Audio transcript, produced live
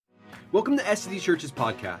Welcome to SCG Church's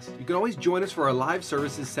podcast. You can always join us for our live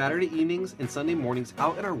services Saturday evenings and Sunday mornings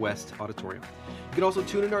out in our West Auditorium. You can also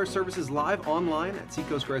tune into our services live online at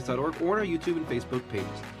seacoastchrist.org or on our YouTube and Facebook pages.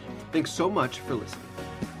 Thanks so much for listening.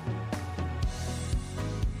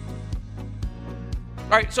 All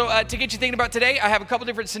right, so to get you thinking about today, I have a couple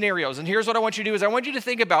different scenarios, and here's what I want you to do is I want you to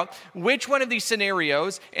think about which one of these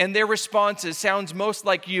scenarios and their responses sounds most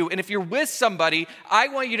like you, and if you're with somebody, I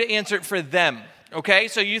want you to answer it for them, okay?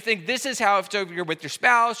 So you think this is how, if you're with your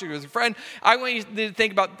spouse or you're with a friend, I want you to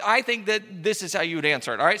think about, I think that this is how you would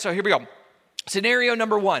answer it, all right? So here we go. Scenario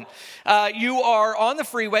number one, you are on the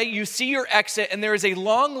freeway, you see your exit, and there is a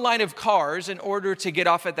long line of cars in order to get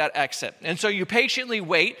off at that exit. And so you patiently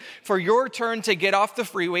wait for your turn to get off the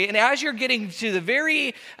freeway, and as you're getting to the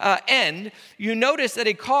very end, you notice that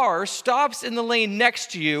a car stops in the lane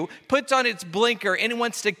next to you, puts on its blinker, and it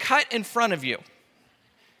wants to cut in front of you.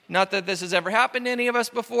 Not that this has ever happened to any of us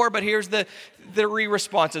before, but here's the three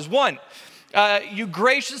responses. One, you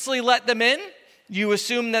graciously let them in. You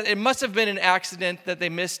assume that it must have been an accident, that they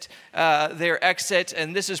missed their exit,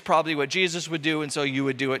 and this is probably what Jesus would do, and so you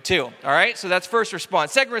would do it too. All right? So that's first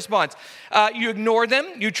response. Second response, you ignore them.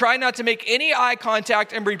 You try not to make any eye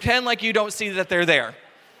contact and pretend like you don't see that they're there.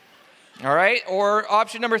 All right? Or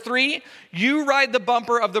option number three, you ride the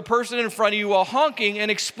bumper of the person in front of you while honking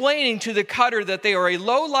and explaining to the cutter that they are a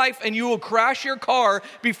lowlife and you will crash your car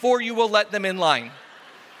before you will let them in line.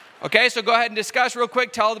 Okay, so go ahead and discuss real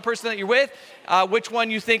quick. Tell the person that you're with which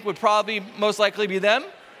one you think would probably most likely be them.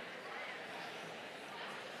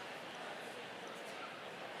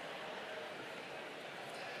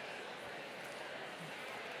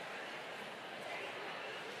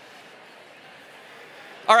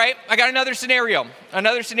 All right, I got another scenario.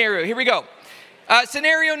 Here we go.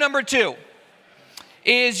 Scenario number two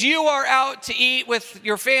is you are out to eat with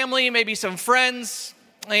your family, maybe some friends,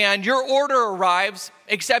 and your order arrives,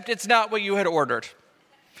 except it's not what you had ordered.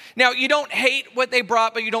 Now, you don't hate what they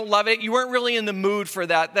brought, but you don't love it. You weren't really in the mood for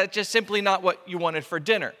that. That's just simply not what you wanted for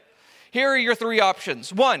dinner. Here are your three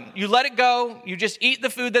options. One, you let it go. You just eat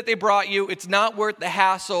the food that they brought you. It's not worth the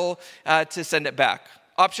hassle to send it back.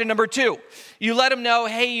 Option number two, you let them know,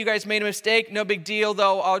 hey, you guys made a mistake. No big deal,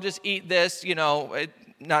 though. I'll just eat this. Not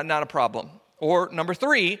a problem. Or number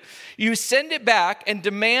three, you send it back and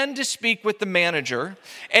demand to speak with the manager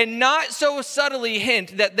and not so subtly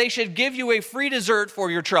hint that they should give you a free dessert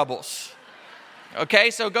for your troubles.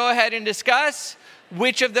 Okay, so go ahead and discuss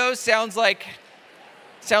which of those sounds like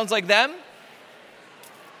them.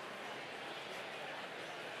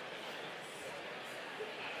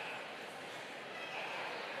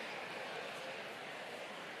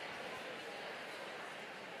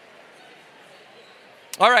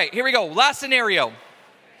 All right, here we go. Last scenario.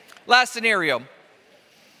 Let's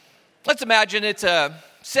imagine it's a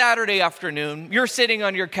Saturday afternoon. You're sitting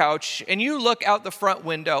on your couch and you look out the front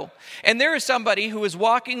window and there is somebody who is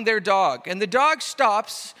walking their dog and the dog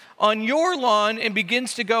stops on your lawn and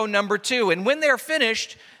begins to go number two. And when they're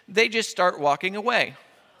finished, they just start walking away.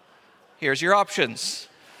 Here's your options.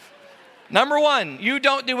 Number one, you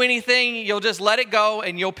don't do anything. You'll just let it go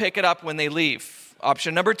and you'll pick it up when they leave.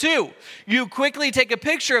 Option number two, you quickly take a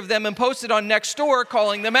picture of them and post it on Nextdoor,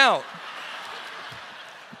 calling them out.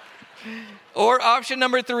 Or option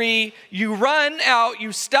number three, you run out,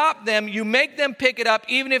 you stop them, you make them pick it up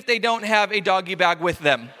even if they don't have a doggy bag with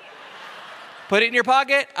them. Put it in your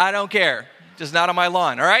pocket, I don't care. Just not on my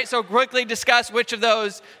lawn, all right? So quickly discuss which of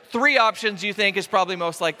those three options you think is probably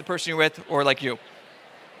most like the person you're with or like you.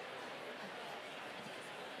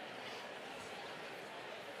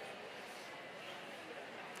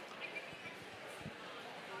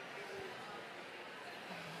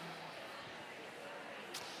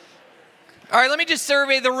 All right, let me just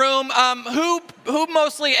survey the room. Who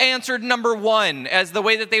mostly answered number one as the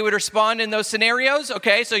way that they would respond in those scenarios?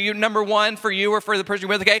 Okay, so you number one for you or for the person you're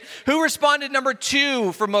with, okay? Who responded number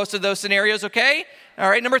two for most of those scenarios, okay? All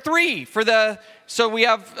right, number three so we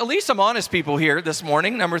have at least some honest people here this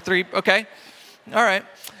morning. Number three, okay. All right.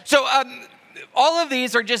 So all of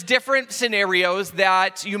these are just different scenarios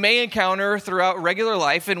that you may encounter throughout regular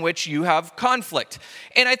life in which you have conflict.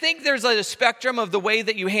 And I think there's a spectrum of the way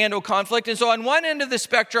that you handle conflict. And so on one end of the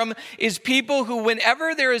spectrum is people who,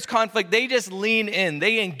 whenever there is conflict, they just lean in.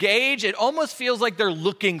 They engage. It almost feels like they're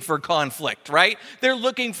looking for conflict, right? They're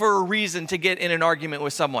looking for a reason to get in an argument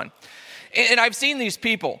with someone. And I've seen these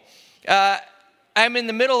people. I'm in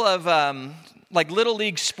the middle of little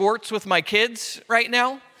league sports with my kids right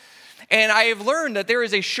now. And I have learned that there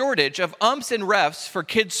is a shortage of umps and refs for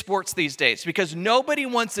kids' sports these days because nobody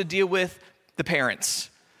wants to deal with the parents.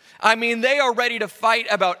 I mean, they are ready to fight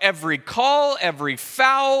about every call, every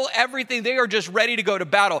foul, everything. They are just ready to go to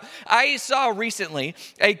battle. I saw recently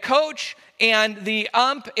a coach and the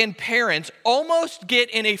ump and parents almost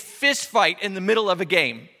get in a fist fight in the middle of a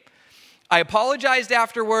game. I apologized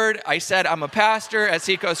afterward. I said, I'm a pastor at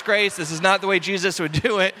Seacoast Grace. This is not the way Jesus would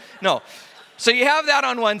do it. No. So you have that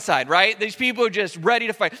on one side, right? These people are just ready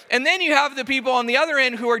to fight. And then you have the people on the other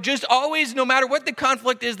end who are just always, no matter what the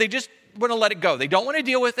conflict is, they just want to let it go. They don't want to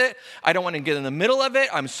deal with it. I don't want to get in the middle of it.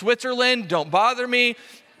 I'm Switzerland. Don't bother me.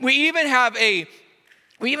 We even have a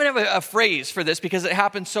phrase for this because it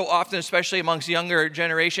happens so often, especially amongst younger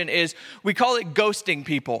generation, is we call it ghosting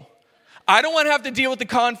people. I don't want to have to deal with the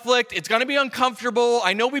conflict. It's going to be uncomfortable.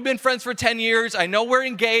 I know we've been friends for 10 years. I know we're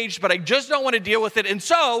engaged, but I just don't want to deal with it. And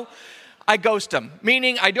so I ghost them,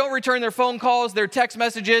 meaning I don't return their phone calls, their text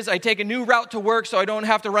messages. I take a new route to work so I don't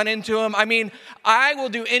have to run into them. I mean, I will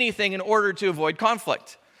do anything in order to avoid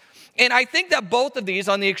conflict. And I think that both of these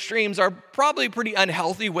on the extremes are probably pretty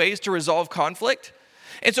unhealthy ways to resolve conflict.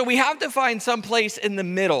 And so we have to find some place in the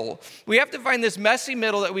middle. We have to find this messy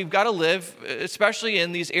middle that we've got to live, especially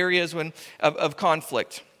in these areas of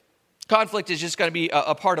conflict. Conflict is just going to be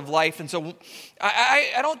a part of life. And so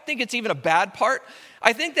I don't think it's even a bad part.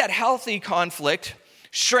 I think that healthy conflict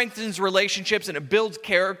strengthens relationships and it builds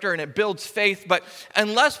character and it builds faith. But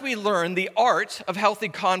unless we learn the art of healthy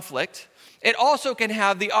conflict, it also can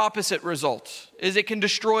have the opposite result, is it can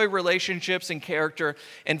destroy relationships and character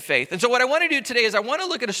and faith. And so what I want to do today is I want to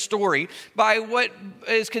look at a story by what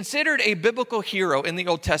is considered a biblical hero in the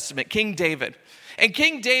Old Testament, King David. And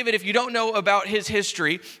King David, if you don't know about his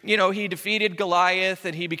history, you know, he defeated Goliath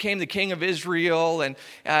and he became the king of Israel and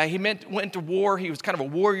he went to war. He was kind of a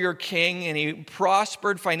warrior king and he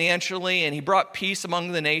prospered financially and he brought peace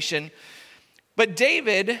among the nation. But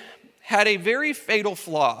David had a very fatal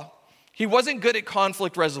flaw. He wasn't good at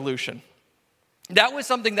conflict resolution. That was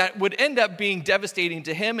something that would end up being devastating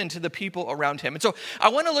to him and to the people around him. And so I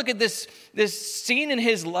want to look at this scene in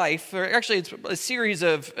his life, or actually it's a series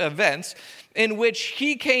of events in which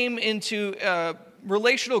he came into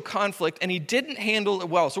relational conflict and he didn't handle it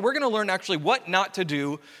well. So we're going to learn actually what not to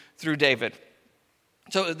do through David.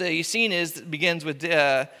 So the scene begins with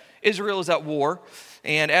Israel is at war.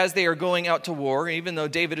 And as they are going out to war, even though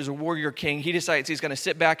David is a warrior king, he decides he's going to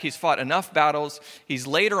sit back. He's fought enough battles. He's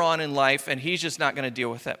later on in life, and he's just not going to deal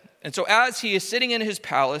with it. And so as he is sitting in his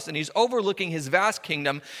palace and he's overlooking his vast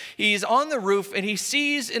kingdom, he's on the roof and he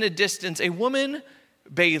sees in a distance a woman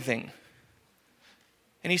bathing.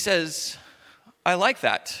 And he says, I like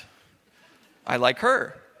that. I like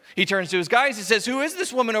her. He turns to his guys, he says, who is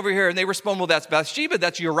this woman over here? And they respond, well, that's Bathsheba,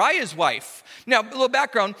 that's Uriah's wife. Now, a little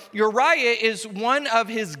background, Uriah is one of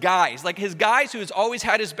his guys, like his guys who has always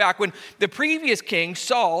had his back. When the previous king,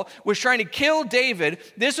 Saul, was trying to kill David,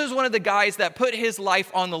 this was one of the guys that put his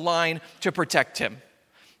life on the line to protect him.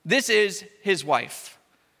 This is his wife.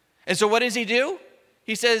 And so what does he do?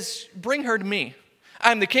 He says, bring her to me.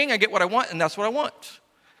 I'm the king, I get what I want, and that's what I want.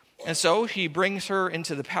 And so he brings her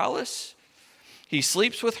into the palace. He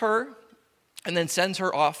sleeps with her and then sends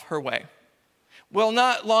her off her way. Well,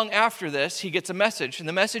 not long after this, he gets a message. And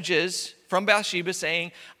the message is from Bathsheba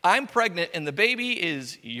saying, I'm pregnant and the baby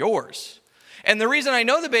is yours. And the reason I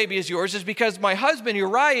know the baby is yours is because my husband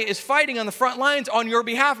Uriah is fighting on the front lines on your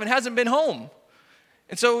behalf and hasn't been home.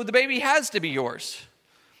 And so the baby has to be yours.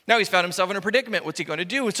 Now he's found himself in a predicament. What's he going to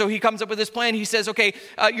do? And so he comes up with this plan. He says, okay,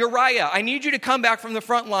 Uriah, I need you to come back from the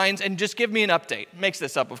front lines and just give me an update. Makes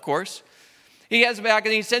this up, of course. He has him back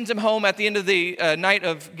and he sends him home at the end of the night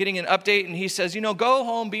of getting an update. And he says, go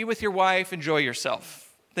home, be with your wife, enjoy yourself.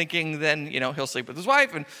 Thinking then, he'll sleep with his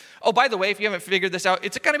wife. And oh, by the way, if you haven't figured this out,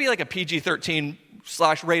 it's going to be like a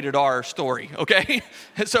PG-13/rated R story, okay?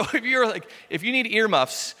 And so if you need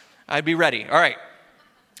earmuffs, I'd be ready. All right.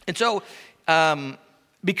 And so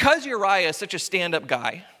because Uriah is such a stand-up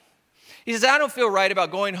guy, he says, I don't feel right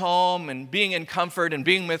about going home and being in comfort and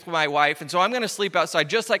being with my wife, and so I'm going to sleep outside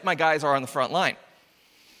just like my guys are on the front line.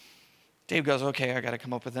 Dave goes, okay, I got to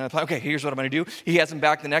come up with another plan. Okay, here's what I'm going to do. He has him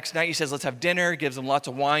back the next night. He says, let's have dinner, gives him lots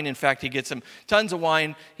of wine. In fact, he gets him tons of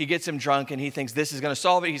wine. He gets him drunk, and he thinks this is going to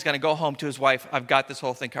solve it. He's going to go home to his wife. I've got this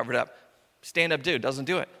whole thing covered up. Stand-up dude, doesn't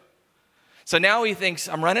do it. So now he thinks,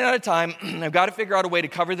 I'm running out of time. I've got to figure out a way to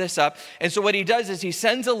cover this up. And so what he does is he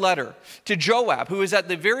sends a letter to Joab, who is at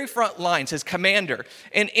the very front lines, his commander.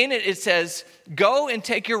 And in it, it says, go and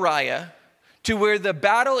take Uriah to where the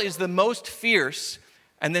battle is the most fierce,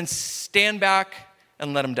 and then stand back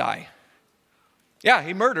and let him die. Yeah,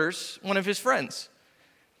 he murders one of his friends.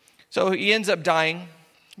 So he ends up dying.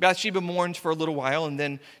 Bathsheba mourns for a little while, and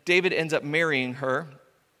then David ends up marrying her,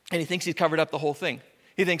 and he thinks he's covered up the whole thing.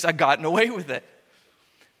 He thinks, I've gotten away with it.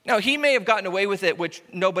 Now, he may have gotten away with it, which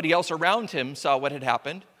nobody else around him saw what had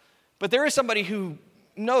happened, but there is somebody who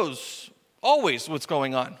knows always what's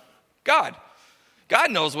going on. God. God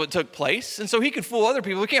knows what took place, and so he could fool other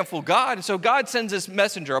people. We can't fool God. And so God sends this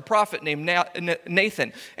messenger, a prophet named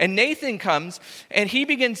Nathan. And Nathan comes, and he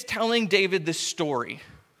begins telling David this story.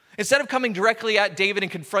 Instead of coming directly at David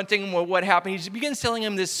and confronting him with what happened, he begins telling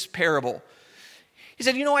him this parable. He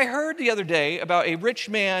said, I heard the other day about a rich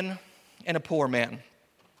man and a poor man.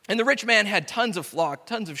 And the rich man had tons of flock,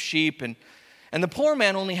 tons of sheep, and the poor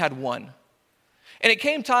man only had one. And it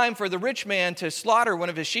came time for the rich man to slaughter one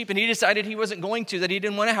of his sheep, and he decided he wasn't going to, that he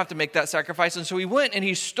didn't want to have to make that sacrifice. And so he went and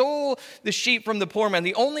he stole the sheep from the poor man,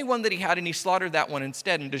 the only one that he had, and he slaughtered that one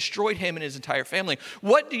instead and destroyed him and his entire family.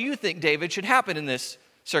 What do you think, David, should happen in this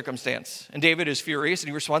circumstance? And David is furious, and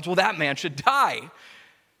he responds, well, that man should die.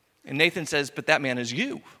 And Nathan says, but that man is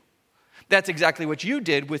you. That's exactly what you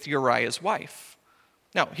did with Uriah's wife.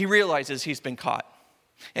 Now, he realizes he's been caught,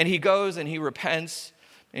 and he goes and he repents.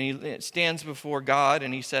 And he stands before God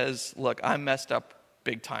and he says, look, I messed up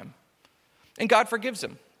big time. And God forgives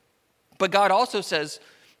him. But God also says,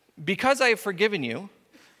 because I have forgiven you,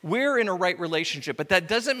 we're in a right relationship. But that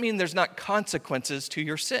doesn't mean there's not consequences to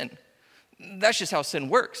your sin. That's just how sin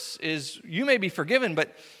works, is you may be forgiven,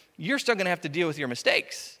 but you're still going to have to deal with your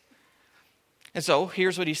mistakes. And so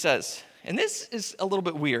here's what he says. And this is a little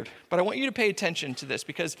bit weird, but I want you to pay attention to this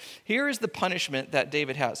because here is the punishment that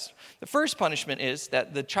David has. The first punishment is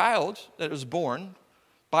that the child that was born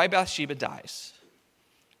by Bathsheba dies.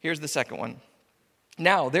 Here's the second one.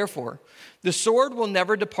 Now, therefore, the sword will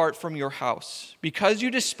never depart from your house because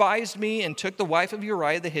you despised me and took the wife of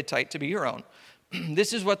Uriah the Hittite to be your own.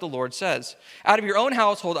 This is what the Lord says. Out of your own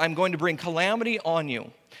household, I'm going to bring calamity on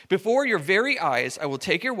you. Before your very eyes, I will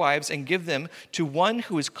take your wives and give them to one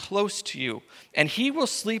who is close to you, and he will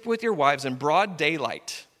sleep with your wives in broad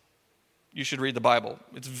daylight. You should read the Bible.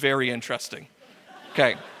 It's very interesting.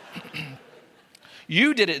 Okay.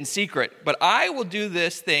 You did it in secret, but I will do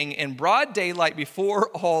this thing in broad daylight before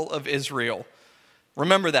all of Israel.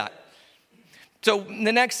 Remember that. So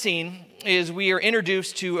the next scene is we are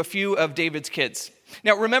introduced to a few of David's kids.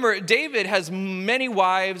 Now remember, David has many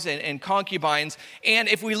wives and concubines, and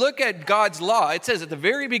if we look at God's law, it says at the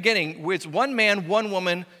very beginning, it's one man, one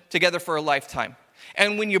woman together for a lifetime.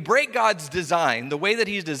 And when you break God's design, the way that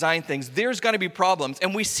he's designed things, there's going to be problems.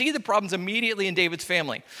 And we see the problems immediately in David's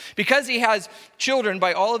family. Because he has children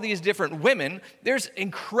by all of these different women, there's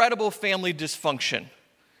incredible family dysfunction.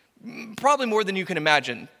 Probably more than you can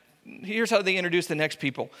imagine. Here's how they introduce the next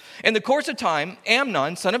people. In the course of time,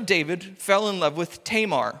 Amnon, son of David, fell in love with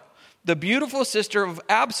Tamar, the beautiful sister of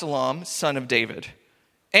Absalom, son of David.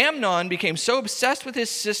 Amnon became so obsessed with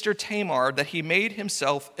his sister Tamar that he made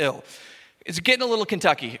himself ill. It's getting a little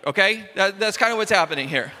Kentucky, okay? That's kind of what's happening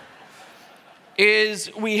here.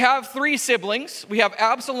 We have three siblings. We have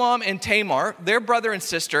Absalom and Tamar, their brother and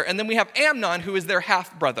sister, and then we have Amnon, who is their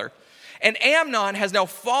half-brother. And Amnon has now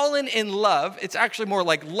fallen in love, it's actually more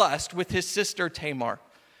like lust, with his sister Tamar.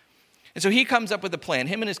 And so he comes up with a plan.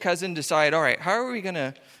 Him and his cousin decide, all right, how are we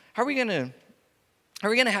gonna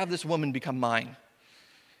have this woman become mine?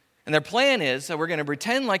 And their plan is that we're gonna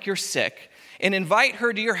pretend like you're sick and invite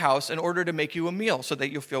her to your house in order to make you a meal so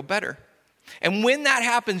that you'll feel better. And when that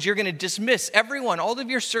happens, you're gonna dismiss everyone, all of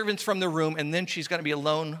your servants from the room, and then she's gonna be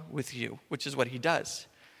alone with you, which is what he does.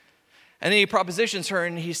 And then he propositions her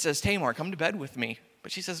and he says, Tamar, come to bed with me.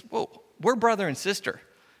 But she says, whoa, we're brother and sister.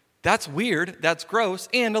 That's weird, that's gross,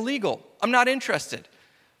 and illegal. I'm not interested.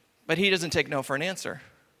 But he doesn't take no for an answer.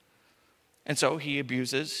 And so he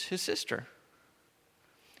abuses his sister.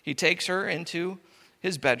 He takes her into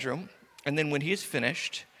his bedroom, and then when he is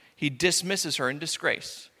finished, he dismisses her in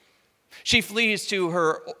disgrace. She flees to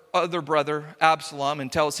her other brother, Absalom,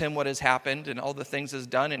 and tells him what has happened and all the things has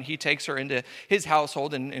done, and he takes her into his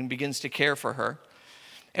household and begins to care for her.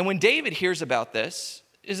 And when David hears about this,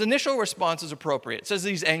 his initial response is appropriate. It says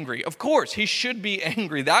he's angry. Of course, he should be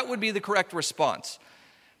angry. That would be the correct response.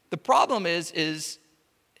 The problem is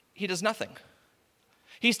he does nothing.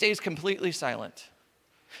 He stays completely silent.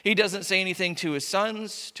 He doesn't say anything to his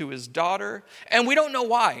sons, to his daughter, and we don't know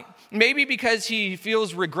why. Maybe because he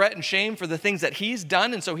feels regret and shame for the things that he's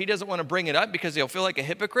done, and so he doesn't want to bring it up because he'll feel like a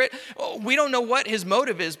hypocrite. We don't know what his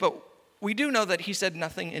motive is, but we do know that he said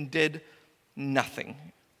nothing and did nothing.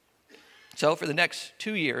 So for the next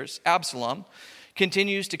 2 years, Absalom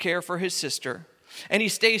continues to care for his sister, and he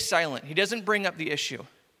stays silent. He doesn't bring up the issue.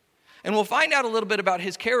 And we'll find out a little bit about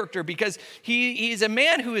his character because he's a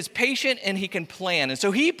man who is patient and he can plan. And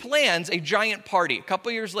so he plans a giant party a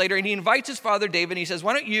couple years later, and he invites his father David, and he says,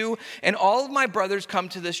 why don't you and all of my brothers come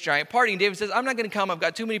to this giant party? And David says, I'm not going to come. I've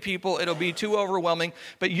got too many people. It'll be too overwhelming.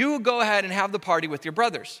 But you go ahead and have the party with your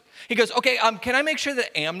brothers. He goes, okay, can I make sure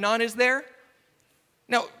that Amnon is there?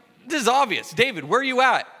 Now, this is obvious. David, where are you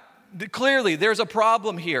at? Clearly, there's a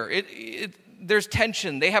problem here. There's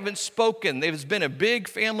tension. They haven't spoken. There's been a big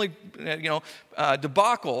family,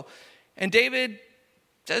 debacle. And David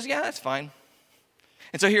says, yeah, that's fine.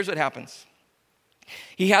 And so here's what happens.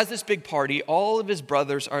 He has this big party. All of his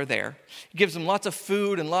brothers are there. He gives them lots of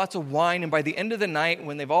food and lots of wine. And by the end of the night,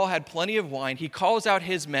 when they've all had plenty of wine, he calls out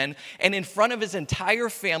his men. And in front of his entire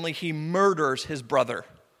family, he murders his brother.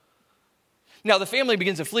 Now, the family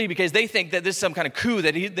begins to flee because they think that this is some kind of coup,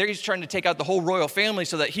 that he's trying to take out the whole royal family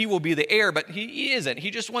so that he will be the heir, but he isn't.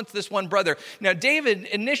 He just wants this one brother. Now, David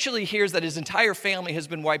initially hears that his entire family has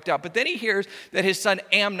been wiped out, but then he hears that his son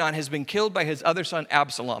Amnon has been killed by his other son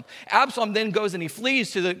Absalom. Absalom then goes and he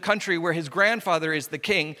flees to the country where his grandfather is the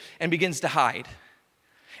king and begins to hide.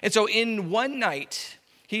 And so in one night,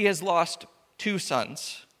 he has lost 2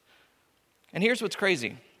 sons. And here's what's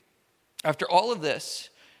crazy. After all of this,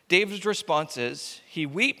 David's response is he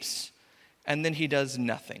weeps and then he does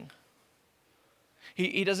nothing.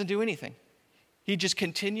 He doesn't do anything. He just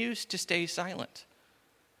continues to stay silent.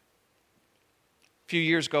 A few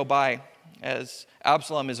years go by as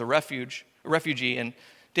Absalom is a refugee, and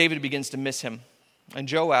David begins to miss him. And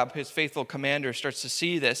Joab, his faithful commander, starts to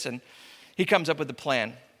see this, and he comes up with a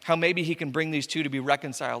plan. How maybe he can bring these two to be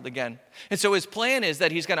reconciled again. And so his plan is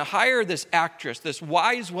that he's going to hire this actress, this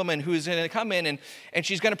wise woman who's going to come in and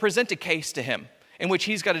she's going to present a case to him in which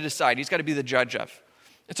he's got to decide. He's got to be the judge of.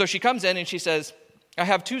 And so she comes in and she says, I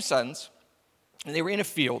have 2 sons, and they were in a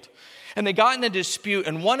field, and they got in a dispute,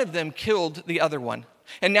 and one of them killed the other one.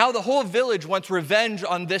 And now the whole village wants revenge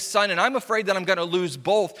on this son, and I'm afraid that I'm going to lose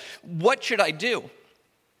both. What should I do?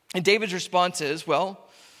 And David's response is, well,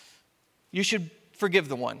 you should forgive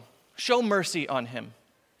the one. Show mercy on him.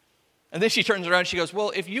 And then she turns around and she goes,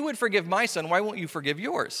 well, if you would forgive my son, why won't you forgive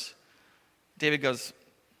yours? David goes,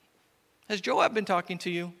 has Joab been talking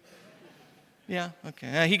to you? Yeah,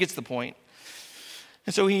 okay. He gets the point.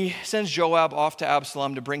 And so he sends Joab off to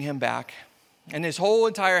Absalom to bring him back. And his whole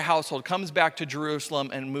entire household comes back to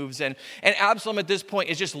Jerusalem and moves in. And Absalom at this point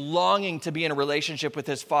is just longing to be in a relationship with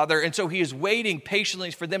his father. And so he is waiting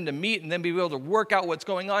patiently for them to meet and then be able to work out what's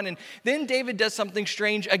going on. And then David does something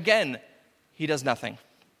strange again. He does nothing.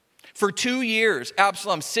 For 2 years,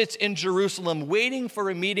 Absalom sits in Jerusalem waiting for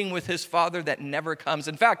a meeting with his father that never comes.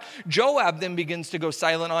 In fact, Joab then begins to go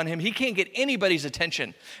silent on him. He can't get anybody's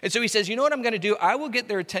attention. And so he says, you know what I'm going to do? I will get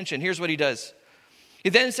their attention. Here's what he does. He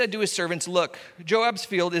then said to his servants, look, Joab's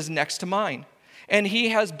field is next to mine, and he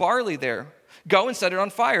has barley there. Go and set it on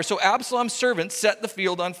fire. So Absalom's servants set the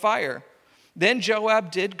field on fire. Then Joab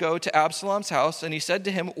did go to Absalom's house, and he said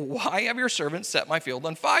to him, why have your servants set my field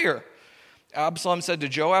on fire? Absalom said to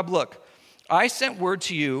Joab, look, I sent word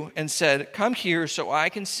to you and said, come here so I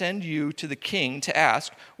can send you to the king to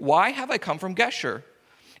ask, why have I come from Geshur?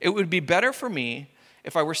 It would be better for me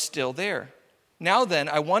if I were still there. Now then,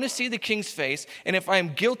 I want to see the king's face, and if I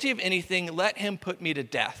am guilty of anything, let him put me to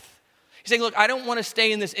death. He's saying, look, I don't want to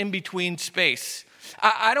stay in this in-between space.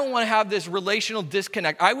 I don't want to have this relational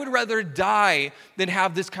disconnect. I would rather die than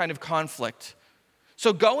have this kind of conflict.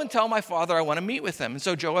 So go and tell my father I want to meet with him. And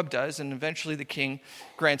so Joab does, and eventually the king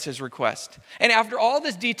grants his request. And after all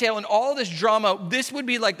this detail and all this drama, this would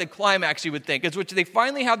be like the climax, you would think, is which they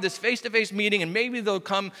finally have this face-to-face meeting, and maybe they'll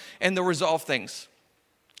come and they'll resolve things.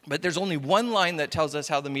 But there's only one line that tells us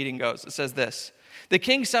how the meeting goes. It says this: the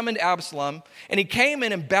king summoned Absalom, and he came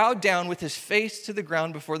in and bowed down with his face to the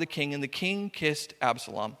ground before the king, and the king kissed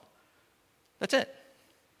Absalom. That's it.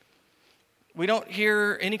 We don't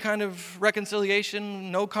hear any kind of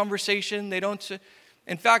reconciliation, no conversation.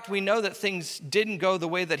 In fact, we know that things didn't go the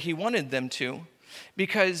way that he wanted them to,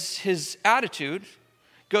 because his attitude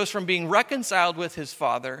goes from being reconciled with his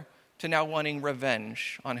father to now wanting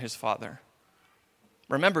revenge on his father.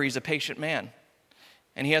 Remember, he's a patient man,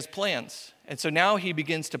 and he has plans. And so now he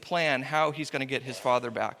begins to plan how he's going to get his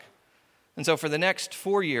father back. And so for the next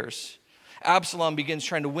 4 years, Absalom begins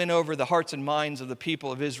trying to win over the hearts and minds of the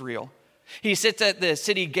people of Israel. He sits at the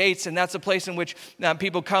city gates, and that's a place in which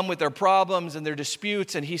people come with their problems and their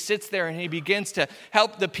disputes, and he sits there and he begins to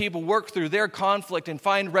help the people work through their conflict and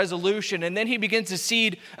find resolution. And then he begins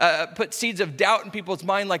to put seeds of doubt in people's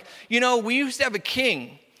mind, like, we used to have a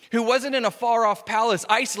king who wasn't in a far-off palace,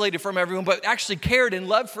 isolated from everyone, but actually cared and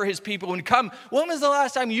loved for his people. And when was the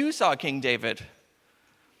last time you saw King David?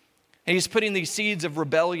 And he's putting these seeds of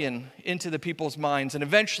rebellion into the people's minds. And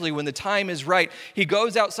eventually, when the time is right, he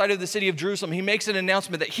goes outside of the city of Jerusalem. He makes an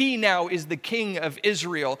announcement that he now is the king of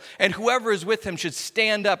Israel. And whoever is with him should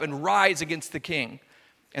stand up and rise against the king.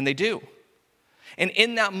 And they do. And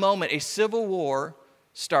in that moment, a civil war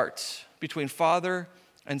starts between father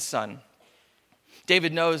and son.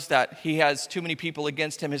 David knows that he has too many people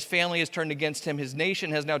against him. His family has turned against him. His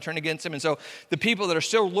nation has now turned against him. And so the people that are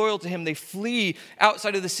so loyal to him, they flee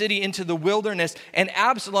outside of the city into the wilderness. And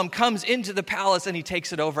Absalom comes into the palace and he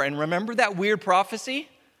takes it over. And remember that weird prophecy?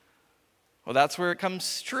 Well, that's where it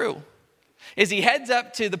comes true. Is he heads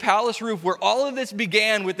up to the palace roof where all of this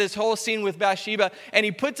began with this whole scene with Bathsheba, and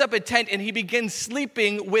he puts up a tent and he begins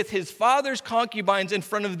sleeping with his father's concubines in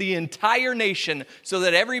front of the entire nation so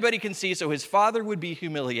that everybody can see, so his father would be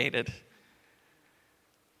humiliated.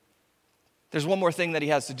 There's one more thing that he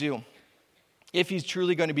has to do. If he's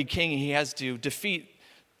truly going to be king, he has to defeat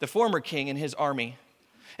the former king and his army.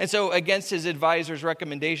 And so against his advisor's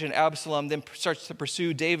recommendation, Absalom then starts to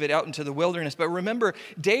pursue David out into the wilderness. But remember,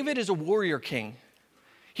 David is a warrior king.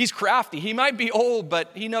 He's crafty. He might be old,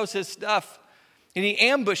 but he knows his stuff. And he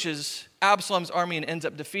ambushes Absalom's army and ends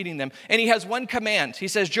up defeating them. And he has one command. He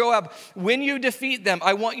says, Joab, when you defeat them,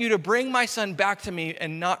 I want you to bring my son back to me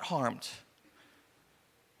and not harmed.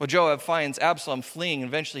 Well, Joab finds Absalom fleeing.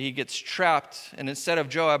 Eventually he gets trapped. And instead of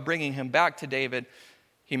Joab bringing him back to David,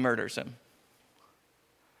 he murders him.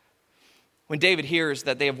 When David hears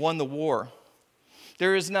that they have won the war,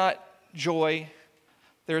 there is not joy,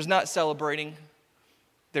 there is not celebrating,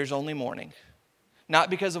 there's only mourning. Not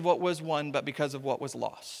because of what was won, but because of what was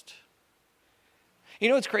lost. You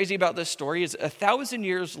know what's crazy about this story is 1,000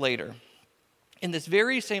 years later, in this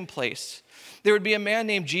very same place, there would be a man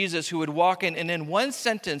named Jesus who would walk in, and in one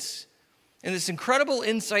sentence, in this incredible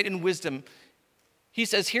insight and wisdom, he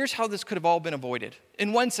says, here's how this could have all been avoided.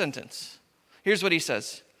 In one sentence, here's what he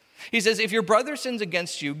says. He says, if your brother sins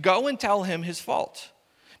against you, go and tell him his fault,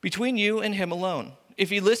 between you and him alone.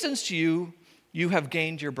 If he listens to you, you have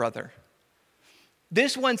gained your brother.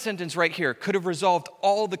 This one sentence right here could have resolved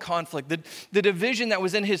all the conflict, the division that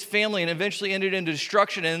was in his family and eventually ended into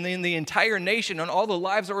destruction and in the entire nation and all the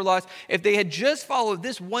lives that were lost. If they had just followed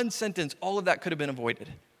this one sentence, all of that could have been avoided.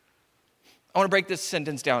 I want to break this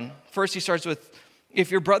sentence down. First, he starts with,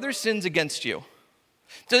 if your brother sins against you.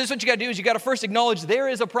 So this is what you got to do is you got to first acknowledge there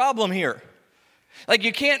is a problem here. Like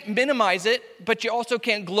you can't minimize it, but you also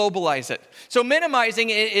can't globalize it. So minimizing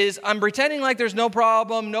it is I'm pretending like there's no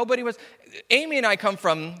problem. Nobody was. Amy and I come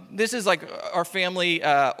from, this is like our family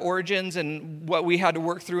origins and what we had to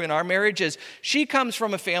work through in our marriage is she comes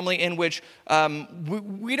from a family in which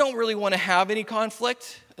we don't really want to have any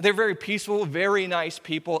conflict. They're very peaceful, very nice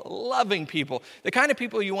people, loving people. The kind of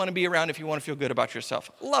people you want to be around if you want to feel good about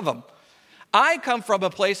yourself. Love them. I come from a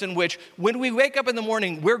place in which when we wake up in the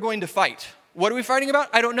morning, we're going to fight. What are we fighting about?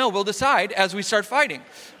 I don't know. We'll decide as we start fighting,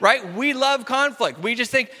 right? We love conflict. We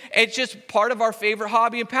just think it's just part of our favorite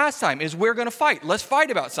hobby and pastime is we're going to fight. Let's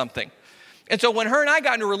fight about something. And so when her and I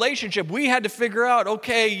got in a relationship, we had to figure out,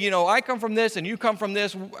 okay, I come from this and you come from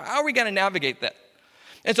this. How are we going to navigate that?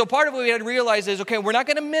 And so part of what we had to realize is, okay, we're not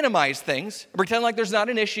going to minimize things, pretend like there's not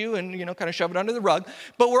an issue and, kind of shove it under the rug,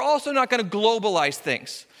 but we're also not going to globalize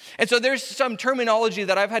things. And so there's some terminology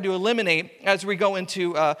that I've had to eliminate as we go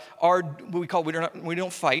into we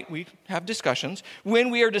don't fight, we have discussions.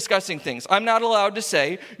 When we are discussing things, I'm not allowed to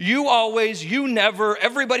say, you always, you never,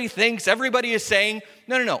 everybody thinks, everybody is saying.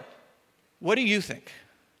 No. What do you think?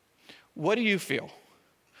 What do you feel?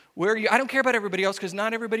 Where are you? I don't care about everybody else because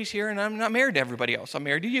not everybody's here and I'm not married to everybody else. I'm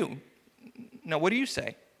married to you. Now, what do you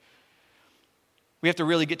say? We have to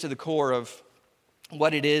really get to the core of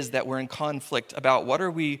what it is that we're in conflict about. What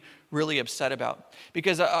are we really upset about?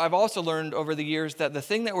 Because I've also learned over the years that the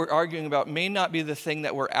thing that we're arguing about may not be the thing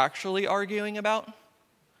that we're actually arguing about.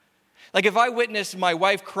 Like if I witness my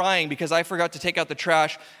wife crying because I forgot to take out the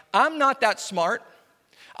trash, I'm not that smart.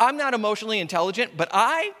 I'm not emotionally intelligent, but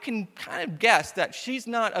I can kind of guess that she's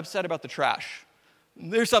not upset about the trash.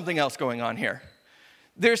 There's something else going on here.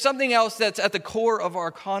 There's something else that's at the core of our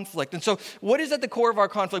conflict. And so what is at the core of our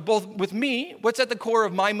conflict, both with me, what's at the core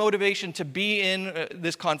of my motivation to be in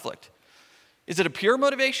this conflict? Is it a pure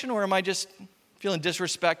motivation, or am I just feeling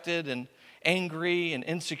disrespected and angry and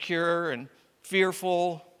insecure and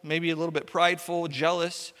fearful, maybe a little bit prideful,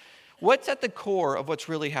 jealous? What's at the core of what's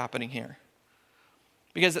really happening here?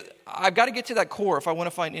 Because I've got to get to that core if I want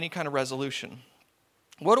to find any kind of resolution.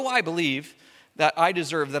 What do I believe that I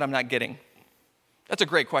deserve that I'm not getting? That's a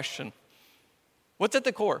great question. What's at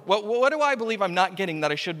the core? What do I believe I'm not getting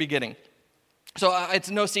that I should be getting? So it's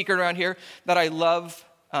no secret around here that I love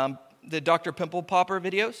the Dr. Pimple Popper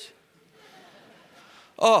videos.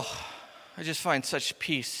 Oh, I just find such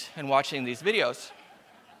peace in watching these videos.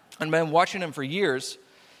 And I've been watching them for years.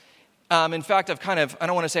 In fact, I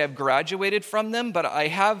don't want to say I've graduated from them, but I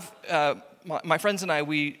have, my friends and I,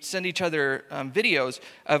 we send each other videos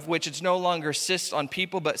of which it's no longer cysts on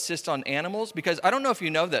people, but cysts on animals. Because I don't know if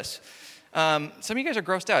you know this. Some of you guys are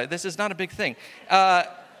grossed out. This is not a big thing.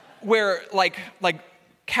 Where like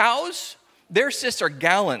cows, their cysts are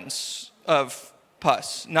gallons of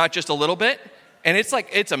pus, not just a little bit. And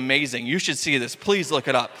it's amazing. You should see this. Please look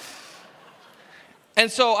it up. And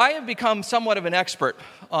so I have become somewhat of an expert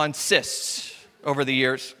on cysts over the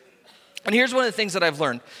years. And here's one of the things that I've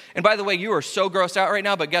learned. And by the way, you are so grossed out right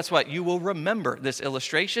now, but guess what? You will remember this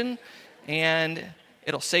illustration, and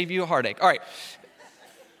it'll save you a heartache. All right.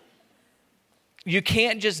 You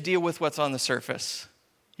can't just deal with what's on the surface.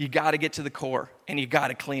 You got to get to the core, and you got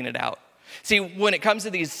to clean it out. See, when it comes to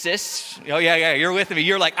these cysts, oh yeah, you're with me.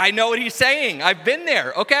 You're like, I know what he's saying. I've been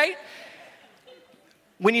there, okay?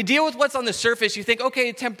 When you deal with what's on the surface, you think,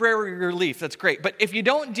 okay, temporary relief, that's great. But if you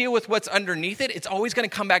don't deal with what's underneath it, it's always going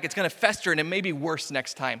to come back. It's going to fester, and it may be worse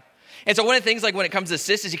next time. And so one of the things, like when it comes to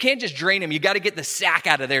cysts, is you can't just drain them. You got to get the sack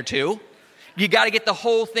out of there too. You got to get the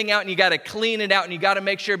whole thing out, and you got to clean it out, and you got to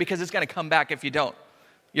make sure, because it's going to come back if you don't.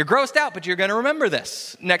 You're grossed out, but you're going to remember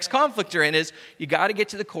this. Next conflict you're in is you got to get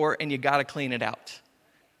to the core, and you got to clean it out.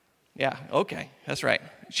 Yeah, okay, that's right.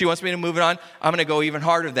 She wants me to move it on. I'm going to go even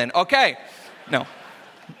harder then. Okay, no.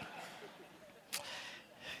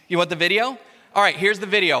 You want the video? All right, here's the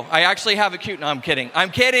video. I actually have it cute. No, I'm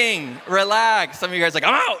kidding. Relax. Some of you guys are like,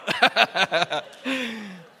 I'm out.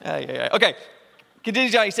 Yeah. Okay.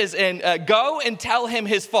 Continues on. He says, and go and tell him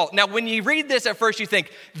his fault. Now, when you read this at first, you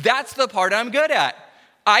think, that's the part I'm good at.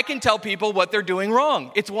 I can tell people what they're doing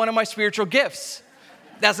wrong. It's one of my spiritual gifts.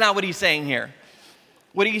 That's not what he's saying here.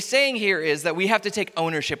 What he's saying here is that we have to take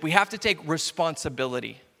ownership. We have to take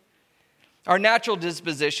responsibility. Our natural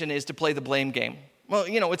disposition is to play the blame game. Well,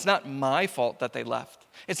 it's not my fault that they left.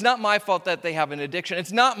 It's not my fault that they have an addiction.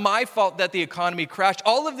 It's not my fault that the economy crashed.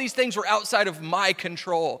 All of these things were outside of my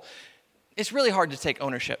control. It's really hard to take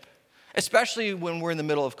ownership, especially when we're in the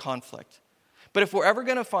middle of conflict. But if we're ever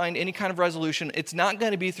going to find any kind of resolution, it's not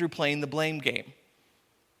going to be through playing the blame game.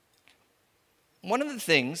 One of the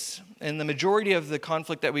things, and the majority of the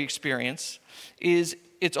conflict that we experience, is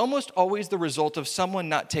it's almost always the result of someone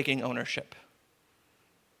not taking ownership.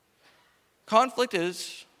 Conflict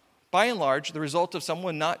is, by and large, the result of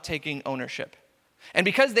someone not taking ownership. And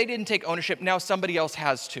because they didn't take ownership, now somebody else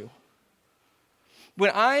has to.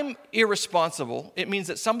 When I'm irresponsible, it means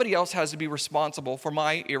that somebody else has to be responsible for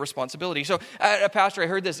my irresponsibility. So, a pastor, I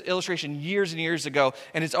heard this illustration years and years ago,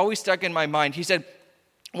 and it's always stuck in my mind. He said,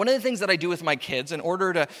 one of the things that I do with my kids in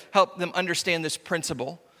order to help them understand this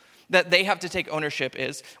principle that they have to take ownership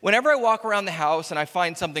is, whenever I walk around the house and I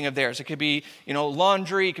find something of theirs, it could be,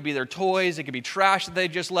 laundry, it could be their toys, it could be trash that they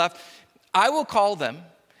just left, I will call them.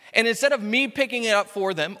 And instead of me picking it up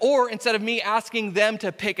for them, or instead of me asking them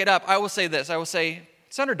to pick it up, I will say this. I will say,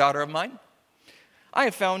 son or daughter of mine, I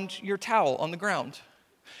have found your towel on the ground.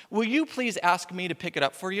 Will you please ask me to pick it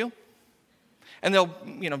up for you? And they'll,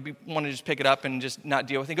 want to just pick it up and just not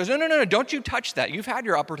deal with it. He goes, no, don't you touch that. You've had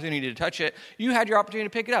your opportunity to touch it. You had your opportunity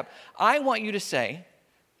to pick it up. I want you to say,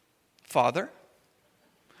 Father,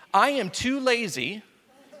 I am too lazy,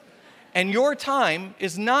 and your time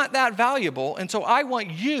is not that valuable, and so I want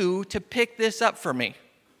you to pick this up for me.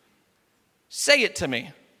 Say it to me.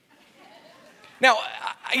 Now,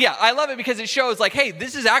 I love it because it shows like, hey,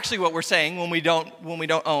 this is actually what we're saying when we don't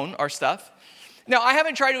own our stuff. Now, I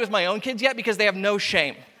haven't tried it with my own kids yet because they have no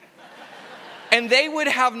shame. And they would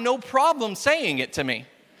have no problem saying it to me.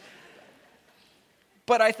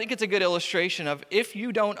 But I think it's a good illustration of if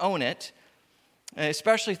you don't own it,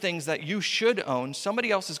 especially things that you should own, somebody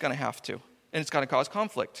else is going to have to, and it's going to cause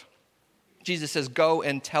conflict. Jesus says, go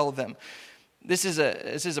and tell them. This is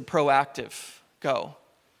a proactive go.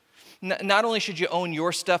 Not only should you own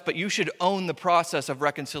your stuff, but you should own the process of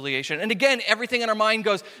reconciliation. And again, everything in our mind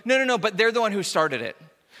goes, no, but they're the one who started it.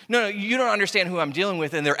 No, you don't understand who I'm dealing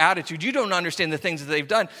with and their attitude. You don't understand the things that they've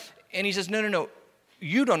done. And he says, no,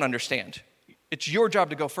 you don't understand. It's your job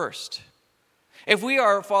to go first. If we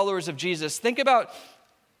are followers of Jesus, think about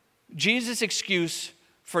Jesus' excuse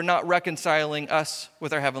for not reconciling us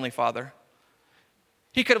with our Heavenly Father.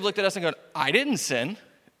 He could have looked at us and gone, I didn't sin.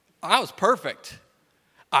 I was perfect.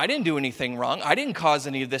 I didn't do anything wrong. I didn't cause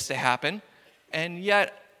any of this to happen. And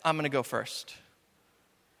yet, I'm going to go first.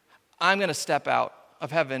 I'm going to step out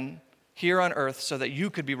of heaven here on earth so that you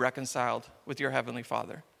could be reconciled with your Heavenly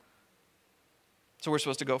Father. So we're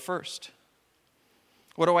supposed to go first.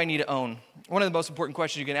 What do I need to own? One of the most important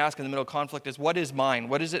questions you can ask in the middle of conflict is, what is mine?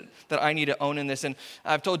 What is it that I need to own in this? And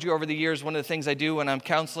I've told you over the years, one of the things I do when I'm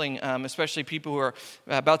counseling, especially people who are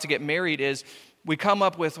about to get married, is we come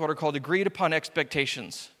up with what are called agreed upon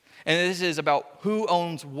expectations. And this is about who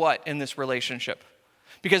owns what in this relationship.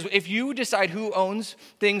 Because if you decide who owns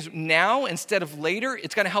things now instead of later,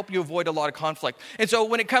 it's going to help you avoid a lot of conflict. And so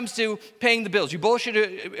when it comes to paying the bills, you both should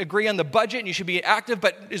agree on the budget and you should be active,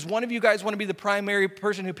 but does one of you guys want to be the primary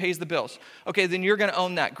person who pays the bills? Okay, then you're going to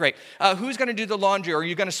own that. Great. Who's going to do the laundry, or are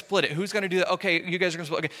you going to split it? Who's going to do that? Okay, you guys are going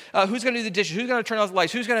to split. Okay. Who's going to do the dishes? Who's going to turn off the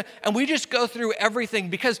lights? And we just go through everything,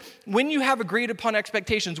 because when you have agreed upon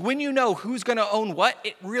expectations, when you know who's going to own what,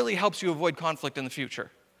 it really helps you avoid conflict in the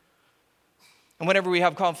future. And whenever we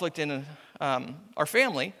have conflict in our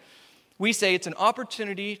family, we say it's an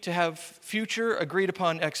opportunity to have future agreed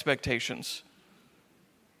upon expectations.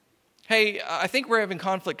 Hey, I think we're having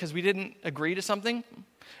conflict because we didn't agree to something.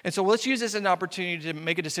 And so let's use this as an opportunity to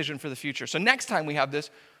make a decision for the future. So next time we have this,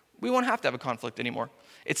 we won't have to have a conflict anymore.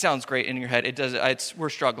 It sounds great in your head. It does. We're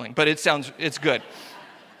struggling, but it's good.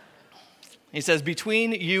 He says,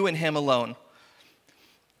 between you and him alone.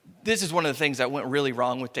 This is one of the things that went really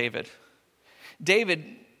wrong with David. David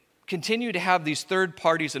continued to have these third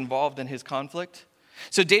parties involved in his conflict.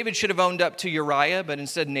 So David should have owned up to Uriah, but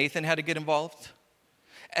instead Nathan had to get involved.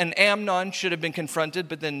 And Amnon should have been confronted,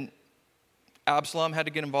 but then Absalom had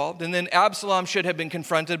to get involved. And then Absalom should have been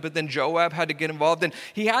confronted, but then Joab had to get involved. And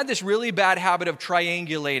he had this really bad habit of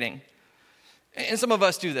triangulating. And some of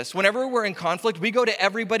us do this. Whenever we're in conflict, we go to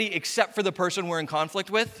everybody except for the person we're in conflict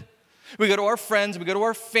with. We go to our friends, we go to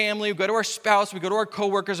our family, we go to our spouse, we go to our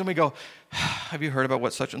coworkers, and we go, have you heard about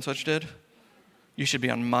what such and such did? You should be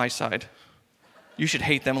on my side. You should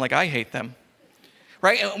hate them like I hate them.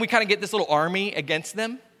 Right? And we kind of get this little army against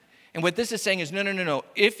them. And what this is saying is, no.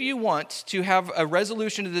 If you want to have a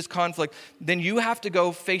resolution to this conflict, then you have to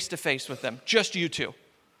go face to face with them, just you two.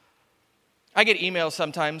 I get emails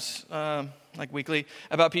sometimes, like weekly,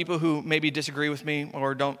 about people who maybe disagree with me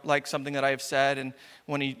or don't like something that I have said and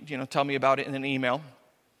want to, tell me about it in an email.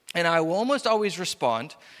 And I will almost always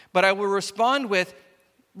respond, but I will respond with,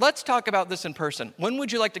 let's talk about this in person. When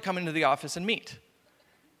would you like to come into the office and meet?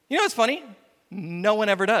 You know what's funny? No one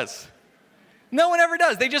ever does. No one ever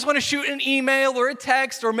does. They just want to shoot an email or a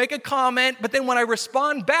text or make a comment, but then when I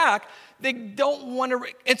respond back, they don't want to.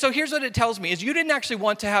 And so here's what it tells me, is you didn't actually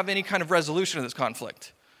want to have any kind of resolution of this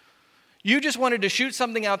conflict. You just wanted to shoot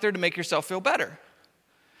something out there to make yourself feel better.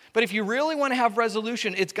 But if you really want to have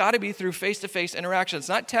resolution, it's got to be through face-to-face interaction. It's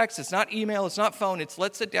not text, it's not email, it's not phone. It's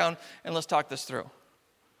let's sit down and let's talk this through.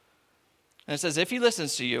 And it says, if he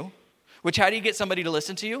listens to you, which how do you get somebody to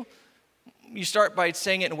listen to you? You start by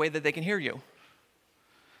saying it in a way that they can hear you.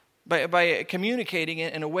 By communicating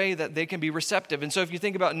it in a way that they can be receptive. And so if you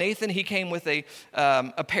think about Nathan, he came with a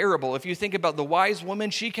parable. If you think about the wise woman,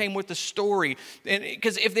 she came with the story.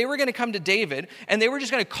 Because if they were going to come to David and they were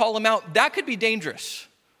just going to call him out, that could be dangerous.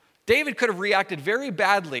 David could have reacted very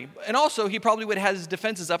badly. And also, he probably would have had his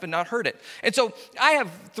defenses up and not heard it. And so I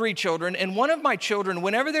have 3 children. And one of my children,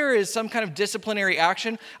 whenever there is some kind of disciplinary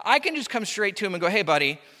action, I can just come straight to him and go, hey,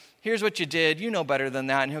 buddy, here's what you did. You know better than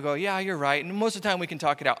that. And he'll go, yeah, you're right. And most of the time we can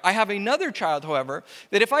talk it out. I have another child, however,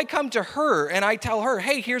 that if I come to her and I tell her,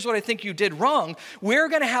 hey, here's what I think you did wrong, we're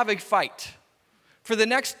going to have a fight for the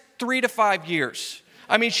next 3 to 5 years.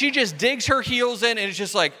 I mean, she just digs her heels in and it's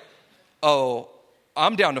just like, oh,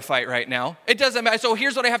 I'm down to fight right now. It doesn't matter. So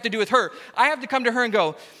here's what I have to do with her. I have to come to her and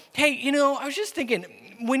go, hey, I was just thinking,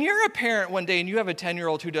 when you're a parent one day and you have a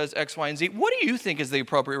 10-year-old who does X, Y, and Z, what do you think is the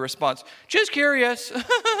appropriate response? Just curious.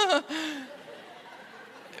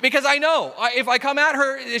 Because I know if I come at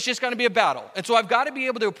her, it's just going to be a battle. And so I've got to be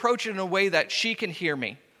able to approach it in a way that she can hear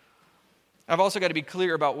me. I've also got to be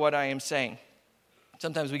clear about what I am saying.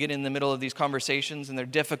 Sometimes we get in the middle of these conversations and they're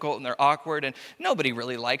difficult and they're awkward and nobody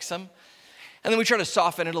really likes them. And then we try to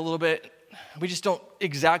soften it a little bit. We just don't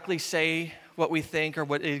exactly say what we think or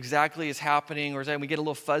what exactly is happening, or we get a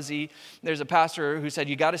little fuzzy. There's a pastor who said,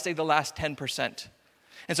 you got to say the last 10%.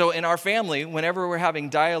 And so in our family, whenever we're having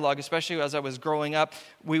dialogue, especially as I was growing up,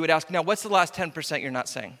 we would ask, now, what's the last 10% you're not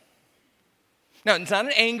saying? Now, it's not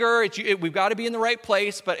an anger. We've got to be in the right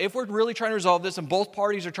place. But if we're really trying to resolve this and both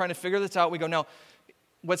parties are trying to figure this out, we go, now,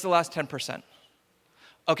 what's the last 10%?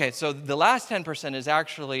 Okay, so the last 10% is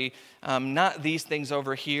actually not these things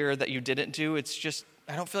over here that you didn't do. It's just,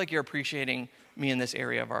 I don't feel like you're appreciating me in this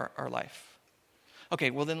area of our life.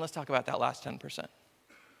 Okay, well then let's talk about that last 10%.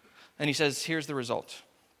 And he says, here's the result.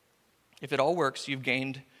 If it all works, you've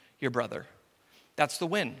gained your brother. That's the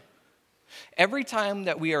win. Every time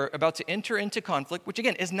that we are about to enter into conflict, which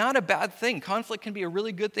again is not a bad thing, conflict can be a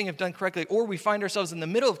really good thing if done correctly, or we find ourselves in the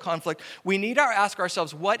middle of conflict, we need to ask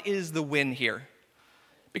ourselves, what is the win here?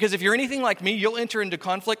 Because if you're anything like me, you'll enter into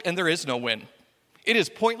conflict and there is no win. It is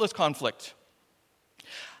pointless conflict.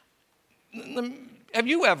 Have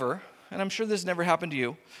you ever, and I'm sure this never happened to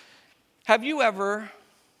you, have you ever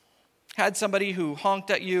had somebody who honked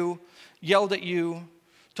at you, yelled at you,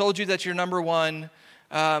 told you that you're number one,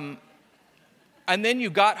 and then you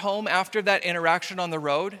got home after that interaction on the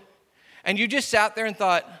road, and you just sat there and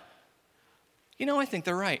thought, I think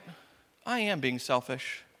they're right. I am being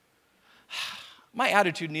selfish. My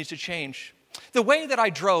attitude needs to change. The way that I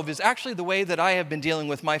drove is actually the way that I have been dealing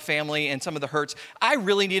with my family and some of the hurts. I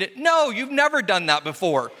really need it. No, you've never done that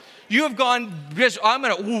before. You have gone, we're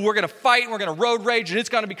going to fight, and we're going to road rage, and it's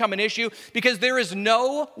going to become an issue, because there is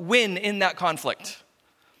no win in that conflict.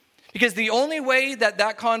 Because the only way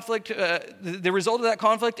that conflict, the result of that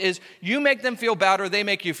conflict is you make them feel bad or they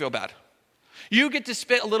make you feel bad. You get to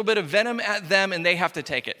spit a little bit of venom at them and they have to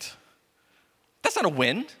take it. That's not a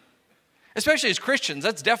win. Especially as Christians,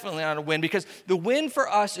 that's definitely not a win, because the win for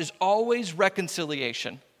us is always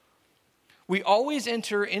reconciliation. We always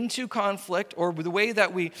enter into conflict, or the way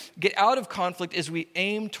that we get out of conflict is we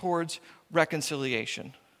aim towards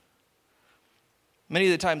reconciliation. Many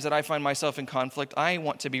of the times that I find myself in conflict, I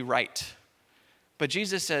want to be right. But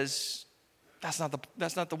Jesus says, that's not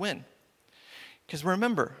the win. Because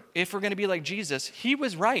remember, if we're going to be like Jesus, he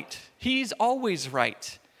was right. He's always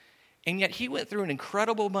right. And yet he went through an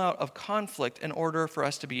incredible amount of conflict in order for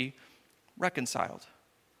us to be reconciled.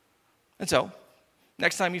 And so,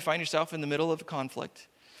 next time you find yourself in the middle of a conflict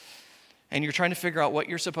and you're trying to figure out what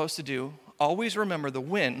you're supposed to do, always remember the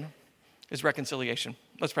win is reconciliation.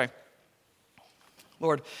 Let's pray.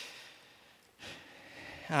 Lord,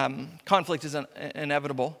 conflict is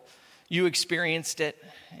inevitable. You experienced it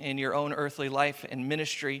in your own earthly life and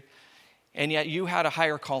ministry, and yet you had a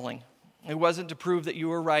higher calling. It wasn't to prove that you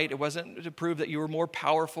were right. It wasn't to prove that you were more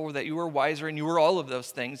powerful, that you were wiser, and you were all of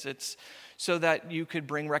those things. It's so that you could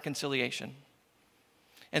bring reconciliation.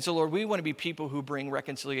 And so, Lord, we want to be people who bring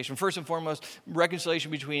reconciliation. First and foremost,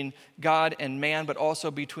 reconciliation between God and man, but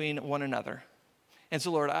also between one another. And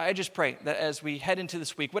so, Lord, I just pray that as we head into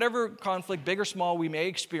this week, whatever conflict, big or small, we may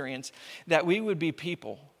experience, that we would be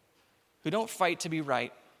people who don't fight to be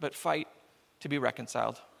right, but fight to be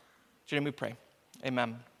reconciled. In your name we pray.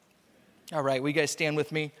 Amen. All right, will you guys stand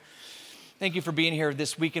with me? Thank you for being here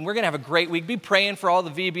this week, and we're going to have a great week. Be praying for all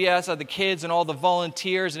the VBS, all the kids, and all the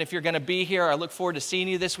volunteers, and if you're going to be here, I look forward to seeing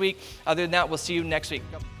you this week. Other than that, we'll see you next week.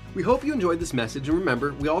 We hope you enjoyed this message, and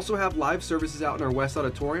remember, we also have live services out in our West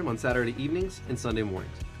Auditorium on Saturday evenings and Sunday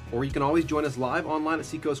mornings. Or you can always join us live online at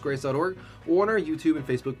seacoastgrace.org or on our YouTube and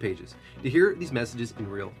Facebook pages to hear these messages in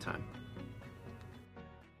real time.